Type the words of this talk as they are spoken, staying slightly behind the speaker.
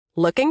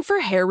Looking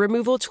for hair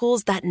removal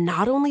tools that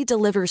not only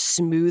deliver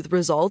smooth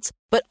results,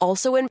 but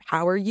also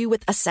empower you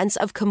with a sense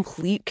of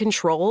complete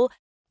control?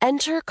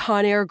 Enter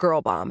Conair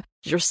Girl Bomb,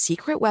 your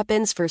secret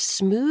weapons for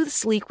smooth,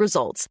 sleek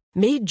results,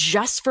 made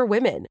just for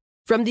women.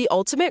 From the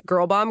ultimate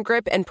Girl Bomb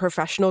grip and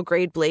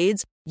professional-grade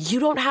blades, you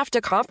don't have to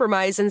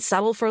compromise and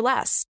settle for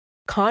less.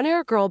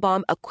 Conair Girl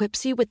Bomb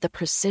equips you with the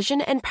precision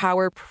and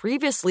power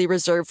previously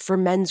reserved for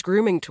men's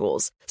grooming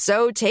tools.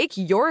 So take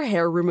your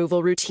hair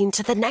removal routine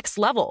to the next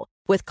level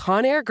with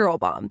Conair Girl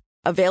Bomb.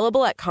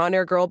 Available at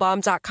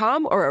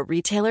ConairGirlBomb.com or a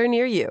retailer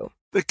near you.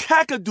 The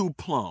Kakadu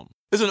plum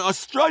is an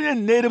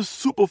Australian native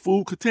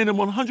superfood containing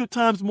 100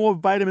 times more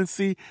vitamin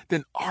C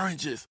than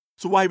oranges.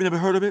 So why have you never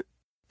heard of it?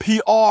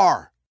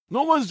 PR.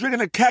 No one's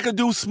drinking a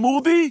Kakadu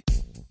smoothie?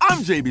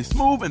 I'm JB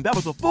Smooth, and that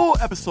was a full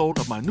episode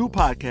of my new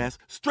podcast,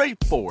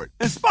 Straightforward,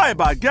 inspired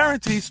by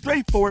guaranteed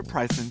straightforward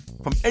pricing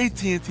from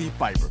AT&T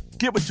Fiber.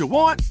 Get what you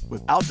want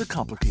without the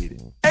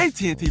complicated.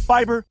 AT&T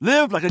Fiber,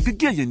 live like a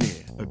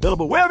gigillionaire.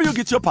 Available wherever you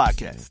get your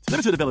podcasts.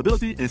 Limited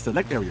availability in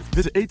select areas.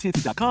 Visit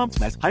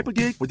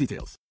AT&T.com/hypergig for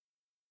details.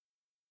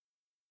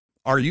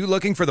 Are you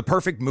looking for the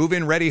perfect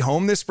move-in ready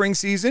home this spring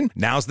season?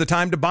 Now's the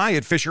time to buy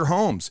at Fisher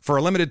Homes. For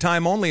a limited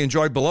time only,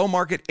 enjoy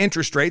below-market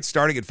interest rates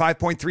starting at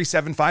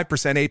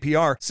 5.375%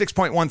 APR,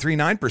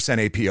 6.139%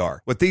 APR.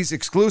 With these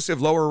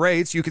exclusive lower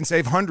rates, you can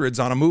save hundreds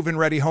on a move-in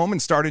ready home and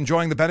start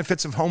enjoying the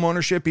benefits of home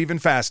ownership even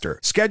faster.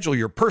 Schedule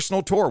your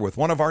personal tour with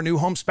one of our new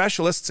home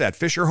specialists at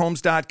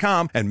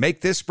FisherHomes.com and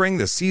make this spring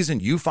the season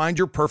you find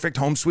your perfect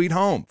home sweet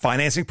home.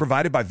 Financing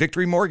provided by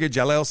Victory Mortgage,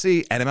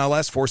 LLC,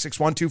 NMLS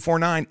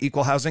 461249,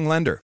 Equal Housing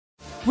Lender.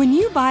 When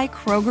you buy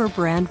Kroger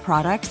brand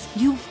products,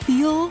 you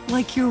feel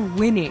like you're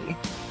winning.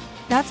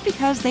 That's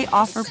because they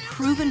offer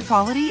proven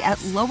quality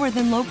at lower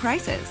than low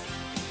prices.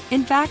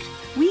 In fact,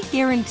 we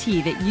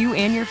guarantee that you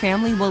and your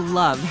family will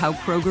love how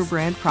Kroger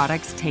brand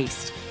products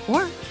taste,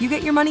 or you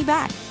get your money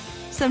back.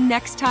 So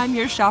next time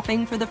you're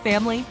shopping for the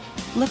family,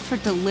 look for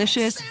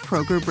delicious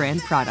Kroger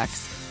brand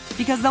products,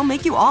 because they'll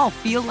make you all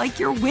feel like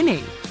you're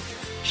winning.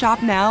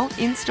 Shop now,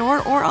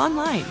 in-store, or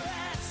online.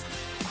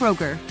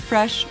 Kroger,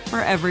 fresh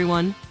for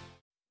everyone.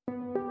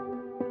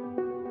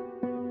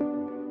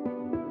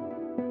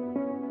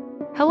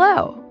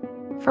 Hello.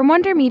 From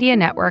Wonder Media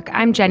Network,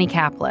 I'm Jenny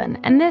Kaplan,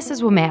 and this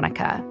is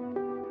Womanica.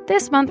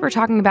 This month, we're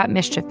talking about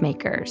mischief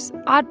makers,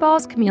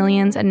 oddballs,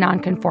 chameleons, and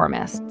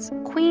nonconformists,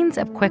 queens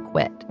of quick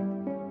wit.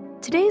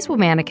 Today's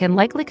Womanican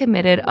likely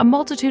committed a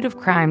multitude of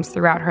crimes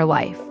throughout her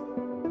life.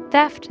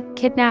 Theft,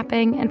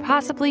 kidnapping, and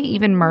possibly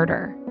even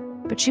murder.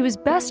 But she was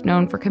best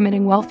known for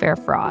committing welfare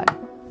fraud.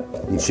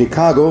 In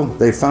Chicago,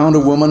 they found a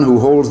woman who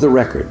holds the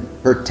record.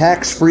 Her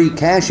tax-free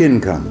cash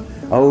income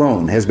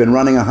alone has been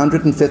running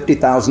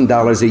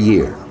 $150,000 a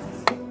year.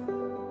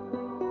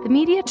 The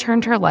media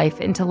turned her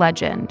life into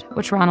legend,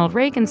 which Ronald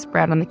Reagan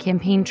spread on the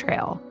campaign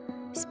trail,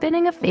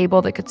 spinning a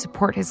fable that could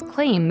support his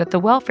claim that the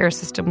welfare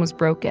system was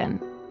broken.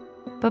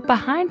 But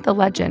behind the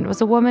legend was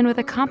a woman with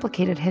a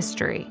complicated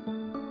history.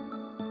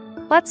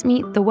 Let's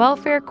meet the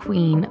welfare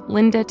queen,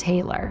 Linda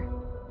Taylor.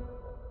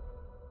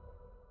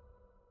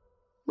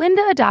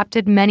 Linda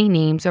adopted many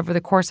names over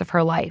the course of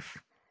her life,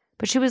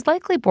 but she was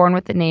likely born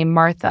with the name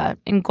Martha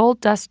in Gold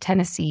Dust,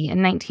 Tennessee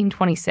in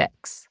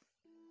 1926.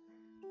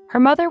 Her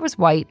mother was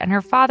white and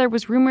her father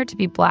was rumored to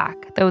be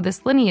black, though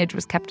this lineage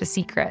was kept a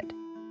secret.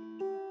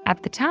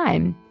 At the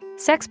time,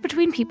 sex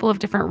between people of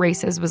different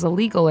races was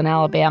illegal in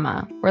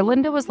Alabama, where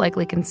Linda was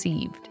likely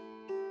conceived.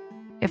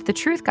 If the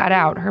truth got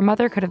out, her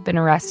mother could have been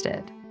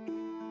arrested.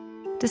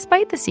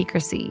 Despite the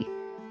secrecy,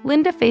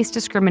 Linda faced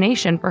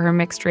discrimination for her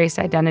mixed-race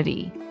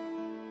identity.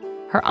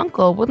 Her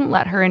uncle wouldn't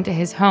let her into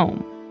his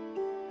home.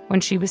 When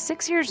she was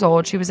 6 years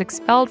old, she was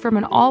expelled from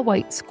an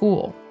all-white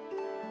school.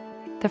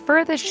 The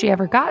furthest she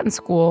ever got in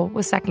school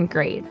was second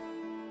grade.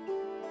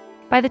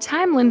 By the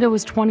time Linda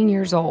was 20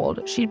 years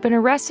old, she'd been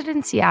arrested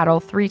in Seattle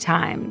 3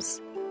 times.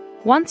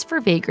 Once for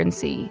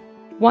vagrancy,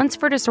 once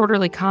for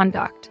disorderly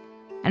conduct,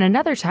 and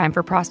another time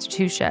for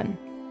prostitution.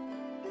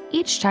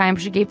 Each time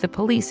she gave the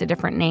police a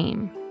different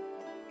name.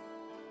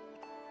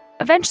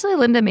 Eventually,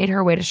 Linda made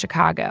her way to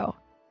Chicago.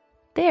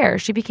 There,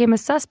 she became a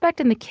suspect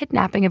in the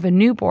kidnapping of a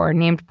newborn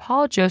named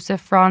Paul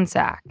Joseph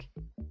Franzak.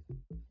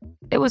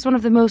 It was one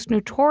of the most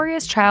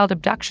notorious child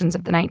abductions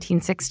of the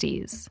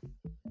 1960s.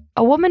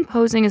 A woman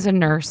posing as a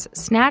nurse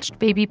snatched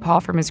baby Paul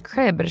from his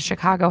crib at a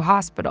Chicago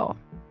hospital.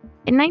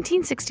 In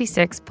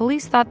 1966,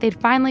 police thought they'd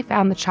finally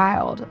found the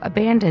child,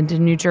 abandoned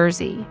in New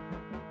Jersey.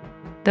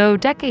 Though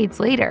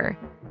decades later,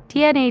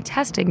 DNA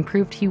testing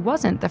proved he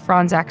wasn't the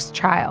Franzak's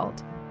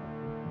child.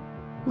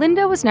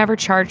 Linda was never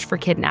charged for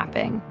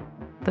kidnapping,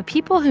 but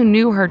people who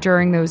knew her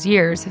during those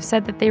years have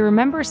said that they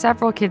remember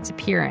several kids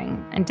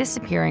appearing and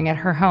disappearing at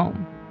her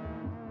home.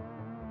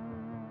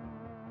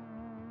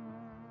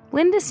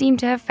 Linda seemed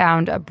to have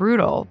found a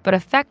brutal but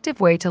effective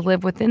way to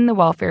live within the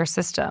welfare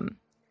system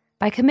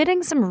by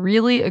committing some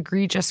really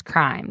egregious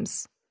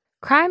crimes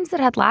that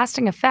had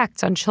lasting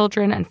effects on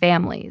children and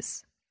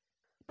families.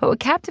 But what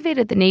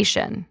captivated the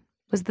nation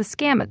was the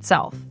scam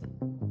itself.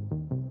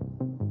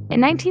 In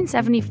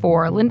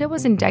 1974, Linda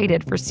was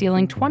indicted for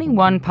stealing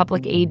 21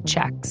 public aid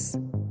checks.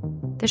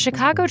 The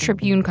Chicago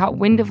Tribune caught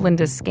wind of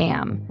Linda's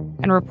scam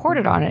and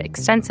reported on it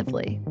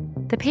extensively.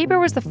 The paper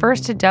was the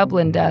first to dub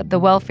Linda the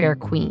welfare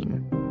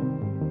queen.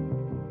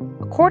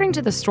 According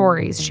to the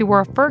stories, she wore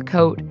a fur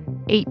coat,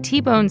 ate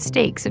T-bone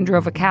steaks, and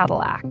drove a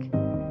Cadillac.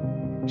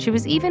 She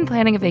was even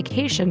planning a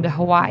vacation to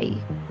Hawaii.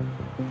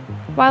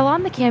 While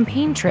on the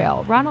campaign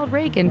trail, Ronald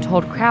Reagan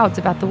told crowds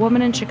about the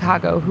woman in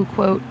Chicago who,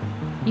 quote,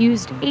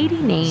 used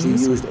 80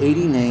 names,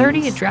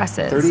 30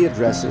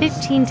 addresses,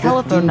 15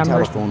 telephone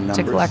numbers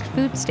to collect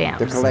food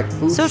stamps,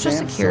 Social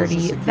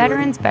Security,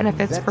 veterans'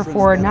 benefits for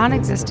 4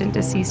 non-existent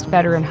deceased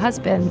veteran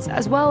husbands,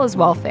 as well as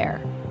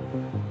welfare.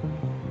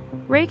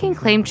 Reagan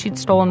claimed she'd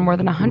stolen more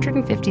than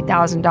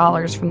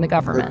 $150,000 from the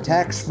government. Her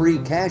tax-free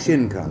cash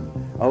income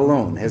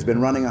alone has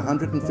been running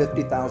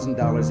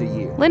 $150,000 a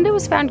year. Linda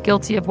was found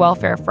guilty of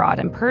welfare fraud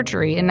and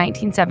perjury in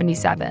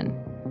 1977.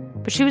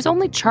 But she was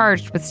only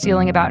charged with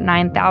stealing about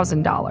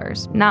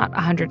 $9,000, not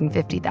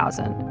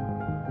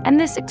 $150,000. And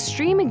this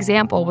extreme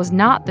example was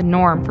not the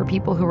norm for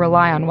people who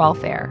rely on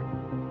welfare.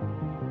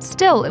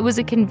 Still, it was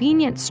a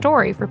convenient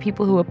story for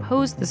people who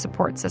opposed the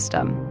support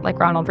system, like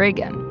Ronald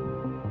Reagan.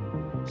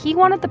 He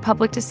wanted the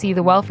public to see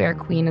the welfare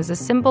queen as a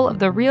symbol of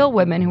the real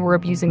women who were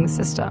abusing the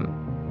system.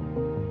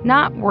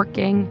 Not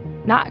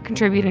working, not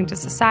contributing to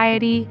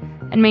society,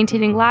 and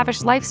maintaining lavish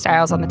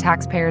lifestyles on the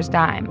taxpayer's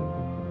dime.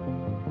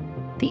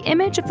 The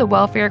image of the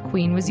welfare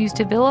queen was used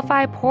to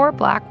vilify poor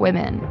black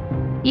women,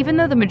 even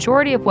though the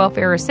majority of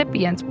welfare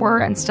recipients were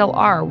and still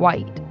are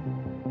white.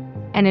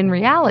 And in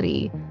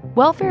reality,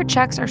 welfare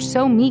checks are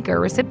so meager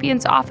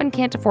recipients often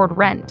can't afford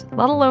rent,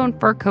 let alone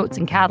fur coats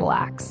and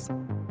Cadillacs.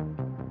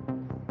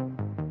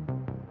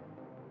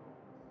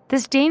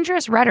 This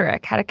dangerous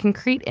rhetoric had a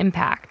concrete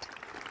impact.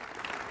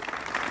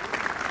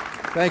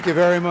 Thank you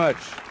very much.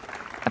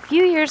 A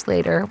few years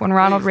later, when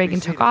Ronald Reagan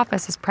took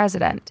office as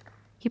president,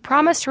 he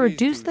promised to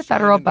reduce the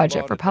federal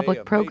budget for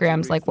public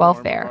programs like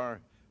welfare.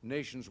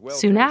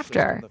 Soon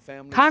after,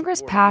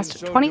 Congress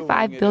passed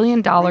 $25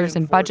 billion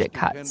in budget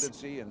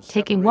cuts,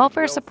 taking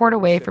welfare support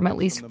away from at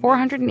least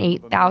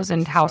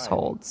 408,000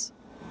 households.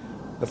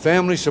 The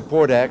Family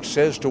Support Act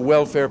says to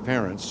welfare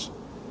parents,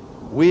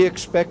 we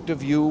expect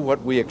of you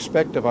what we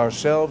expect of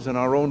ourselves and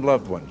our own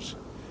loved ones,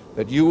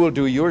 that you will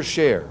do your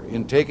share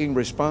in taking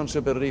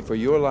responsibility for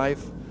your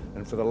life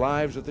and for the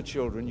lives of the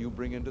children you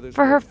bring into this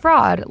For her world.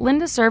 fraud,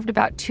 Linda served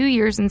about 2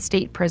 years in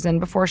state prison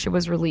before she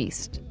was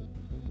released.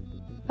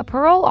 A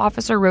parole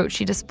officer wrote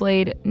she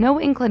displayed no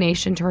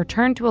inclination to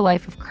return to a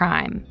life of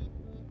crime.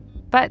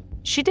 But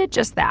she did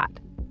just that.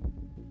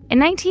 In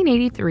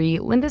 1983,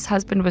 Linda's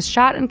husband was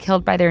shot and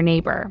killed by their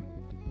neighbor.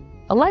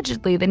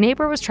 Allegedly, the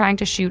neighbor was trying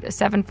to shoot a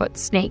 7-foot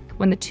snake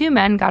when the two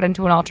men got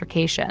into an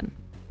altercation.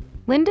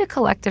 Linda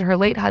collected her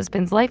late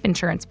husband's life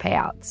insurance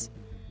payouts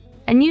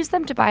and used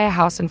them to buy a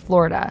house in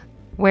Florida,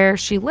 where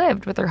she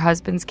lived with her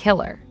husband's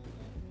killer.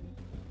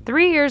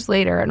 3 years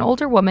later, an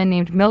older woman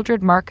named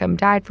Mildred Markham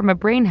died from a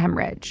brain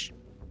hemorrhage.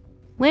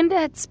 Linda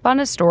had spun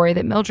a story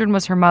that Mildred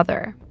was her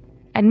mother,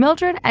 and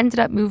Mildred ended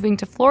up moving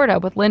to Florida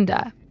with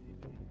Linda.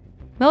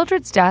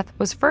 Mildred's death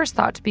was first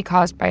thought to be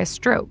caused by a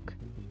stroke,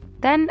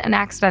 then an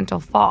accidental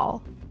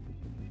fall.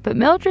 But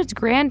Mildred's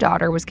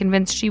granddaughter was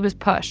convinced she was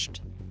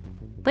pushed.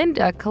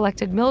 Linda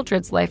collected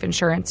Mildred's life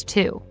insurance,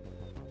 too.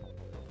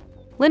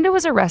 Linda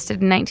was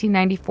arrested in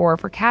 1994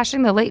 for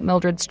cashing the late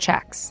Mildred's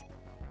checks.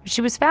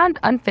 She was found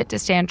unfit to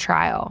stand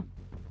trial.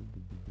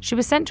 She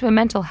was sent to a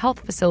mental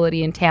health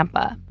facility in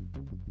Tampa.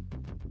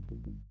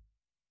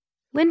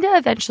 Linda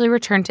eventually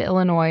returned to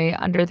Illinois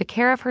under the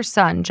care of her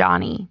son,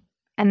 Johnny,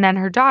 and then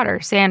her daughter,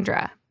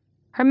 Sandra.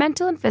 Her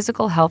mental and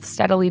physical health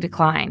steadily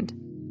declined.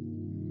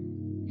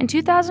 In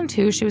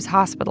 2002, she was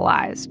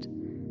hospitalized,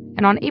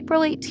 and on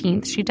April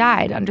 18th, she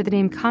died under the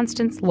name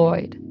Constance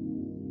Lloyd.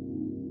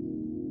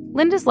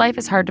 Linda's life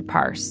is hard to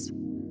parse,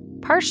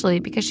 partially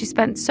because she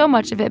spent so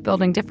much of it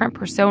building different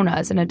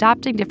personas and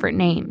adopting different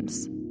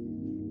names.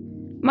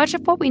 Much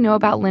of what we know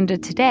about Linda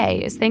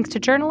today is thanks to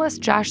journalist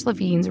Josh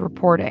Levine's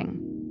reporting.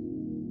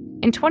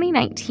 In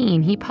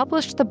 2019, he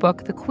published the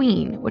book The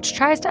Queen, which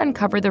tries to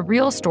uncover the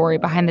real story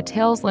behind the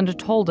tales Linda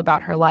told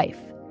about her life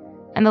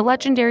and the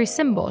legendary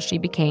symbol she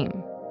became.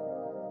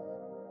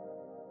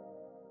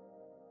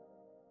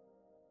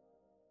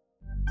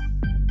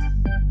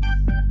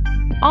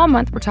 All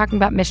month, we're talking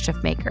about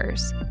mischief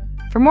makers.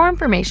 For more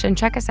information,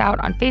 check us out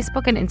on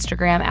Facebook and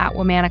Instagram at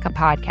Womanica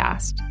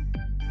Podcast.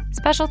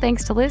 Special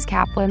thanks to Liz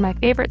Kaplan, my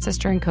favorite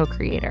sister and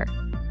co-creator.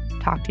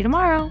 Talk to you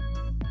tomorrow.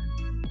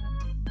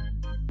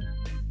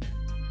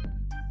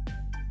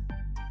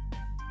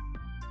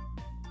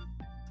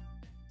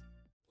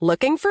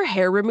 Looking for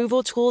hair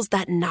removal tools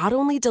that not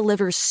only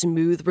deliver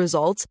smooth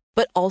results,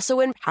 but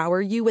also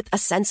empower you with a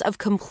sense of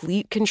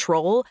complete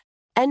control?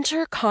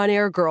 Enter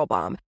Conair Girl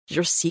Bomb,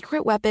 your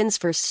secret weapons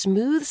for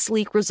smooth,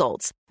 sleek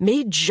results,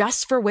 made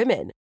just for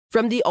women.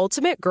 From the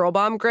ultimate Girl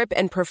Bomb grip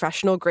and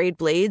professional-grade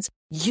blades,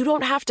 you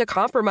don't have to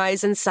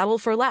compromise and settle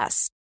for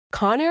less.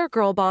 Conair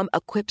Girl Bomb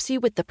equips you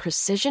with the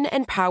precision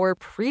and power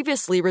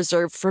previously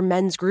reserved for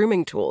men's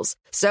grooming tools.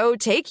 So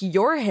take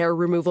your hair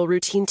removal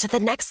routine to the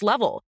next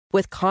level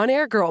with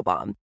Conair Girl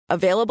Bomb.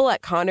 Available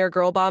at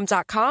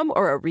ConairGirlBomb.com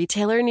or a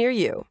retailer near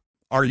you.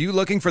 Are you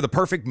looking for the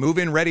perfect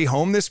move-in ready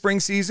home this spring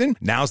season?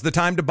 Now's the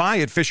time to buy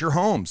at Fisher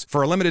Homes.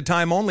 For a limited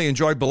time only,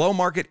 enjoy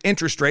below-market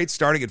interest rates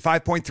starting at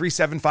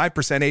 5.375%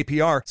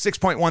 APR,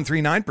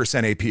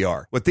 6.139%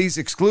 APR. With these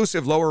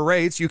exclusive lower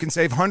rates, you can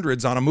save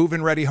hundreds on a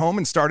move-in ready home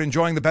and start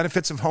enjoying the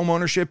benefits of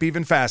homeownership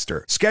even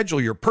faster.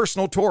 Schedule your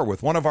personal tour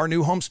with one of our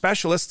new home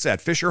specialists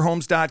at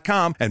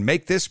FisherHomes.com and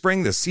make this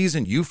spring the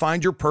season you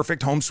find your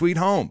perfect home sweet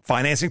home.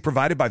 Financing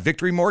provided by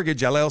Victory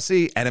Mortgage,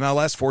 LLC,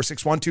 NMLS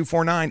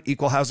 461249,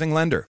 Equal Housing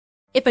Lender.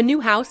 If a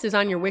new house is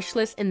on your wish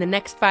list in the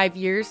next 5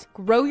 years,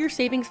 grow your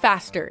savings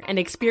faster and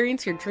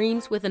experience your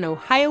dreams with an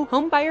Ohio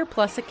Homebuyer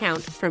Plus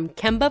account from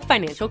Kemba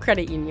Financial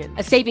Credit Union.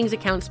 A savings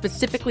account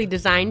specifically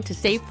designed to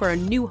save for a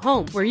new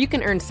home where you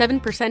can earn 7%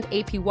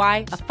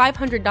 APY, a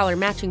 $500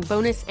 matching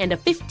bonus, and a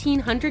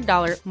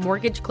 $1,500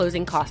 mortgage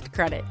closing cost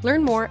credit.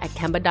 Learn more at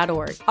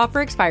Kemba.org. Offer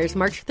expires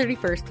March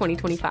 31st,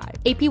 2025.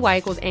 APY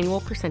equals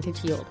annual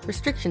percentage yield.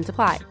 Restrictions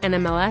apply.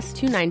 NMLS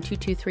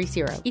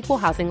 292230. Equal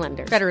Housing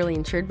Lender. Federally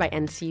insured by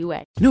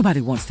NCUA. Nobody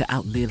wants to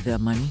outlive their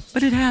money,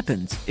 but it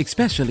happens,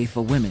 especially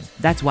for women.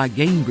 That's why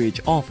Gainbridge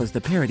offers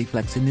the Parity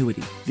Flex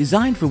annuity,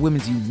 designed for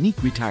women's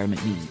unique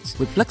retirement needs,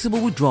 with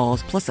flexible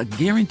withdrawals plus a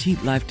guaranteed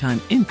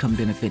lifetime income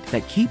benefit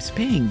that keeps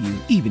paying you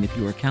even if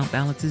your account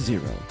balance is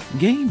zero.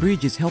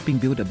 Gainbridge is helping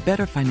build a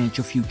better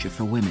financial future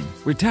for women.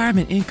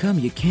 Retirement income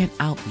you can't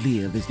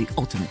outlive is the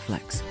ultimate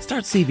flex.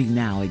 Start saving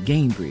now at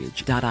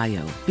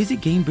Gainbridge.io. Visit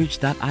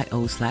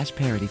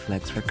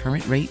Gainbridge.io/ParityFlex for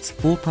current rates,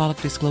 full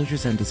product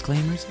disclosures and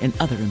disclaimers, and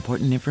other important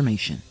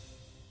information.